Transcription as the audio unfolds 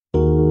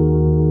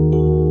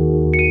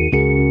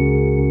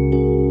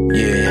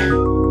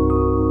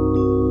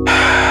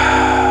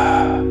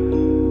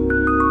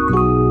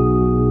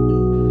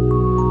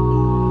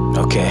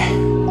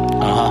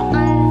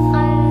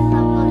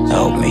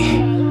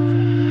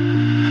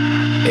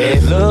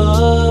If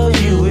love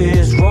you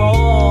is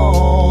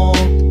wrong,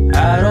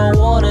 I don't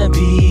wanna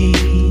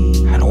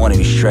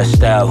be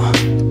stressed out.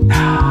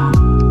 I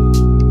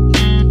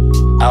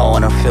don't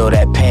wanna feel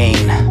that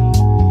pain.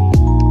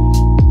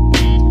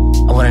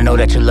 I wanna know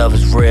that your love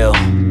is real.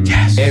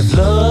 Yes. If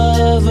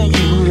loving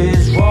you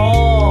is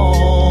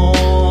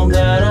wrong,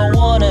 I don't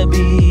wanna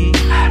be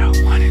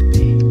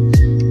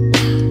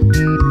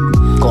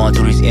going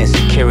through these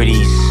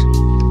insecurities,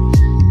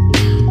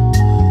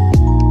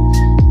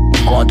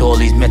 going through all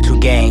these mental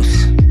games.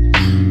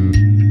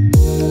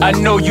 I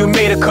know you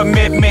made a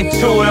commitment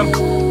to him.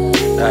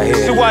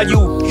 So while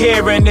you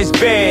here in this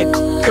bed,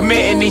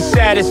 committing these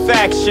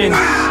satisfactions,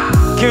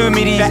 giving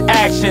me these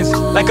actions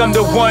like I'm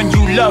the one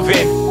you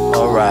loving.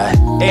 Alright.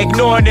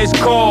 Ignoring his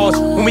calls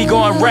when we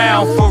going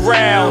round for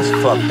rounds.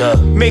 Fucked up.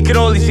 Making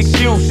all these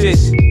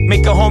excuses,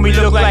 make a homie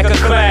look like a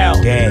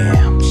clown.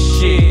 Damn.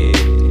 Shit.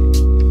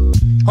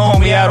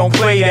 Homie, I don't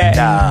play that.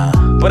 Nah.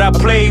 But I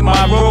played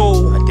my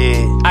role. I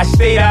did. I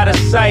stayed out of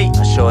sight.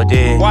 I sure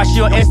did. Watch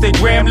your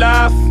Instagram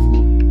live.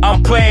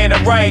 I'm playing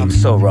it right. I'm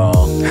so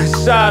wrong.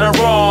 Side of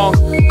wrong.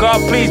 God,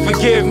 please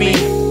forgive me.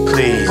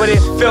 Please. But it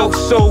felt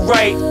so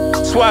right,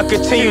 so I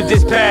continued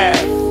this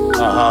path.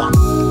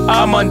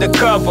 I'm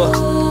undercover.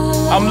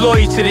 I'm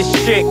loyal to this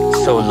chick.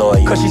 So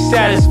loyal. Cause she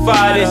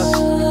satisfied us.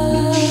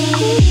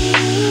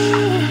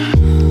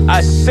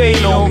 I say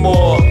no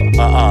more.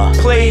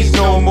 Plays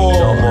no more.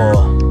 No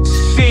more.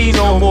 See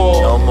no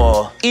more. No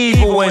more.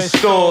 Evil when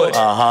stored.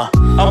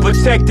 I'm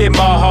protecting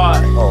my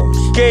heart.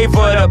 Gave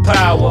her the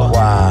power.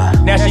 Wow.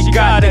 Now she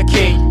got a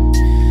cake,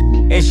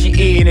 and she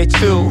eating it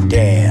too.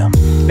 Damn.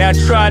 Now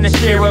trying to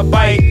share a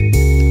bite.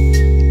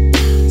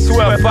 So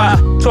if I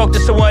talk to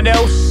someone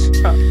else,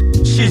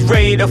 she's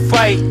ready to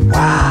fight.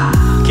 Wow.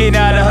 Getting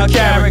out of her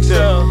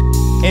character,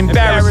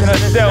 embarrassing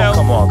herself.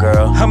 Come on,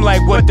 girl. I'm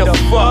like, what the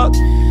fuck?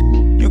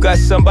 You got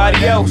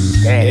somebody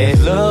else. Damn.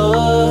 If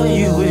love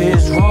you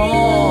is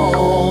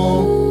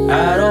wrong,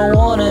 I don't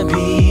wanna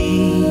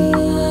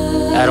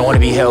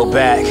be held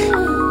back.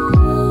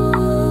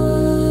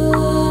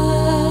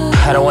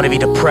 I don't wanna be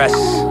depressed.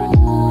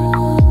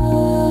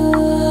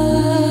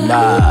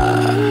 Nah.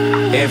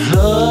 If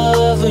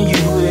loving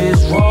you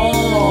is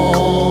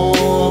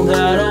wrong,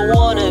 I don't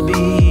wanna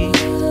be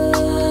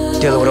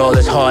dealing with all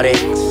this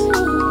heartaches,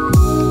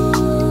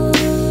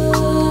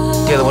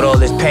 dealing with all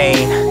this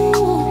pain.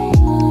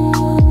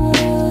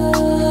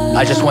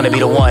 I just wanna be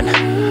the one.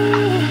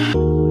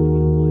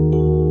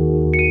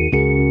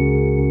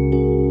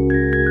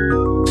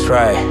 That's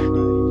right.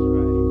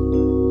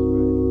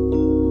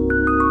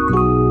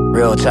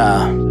 Real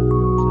time.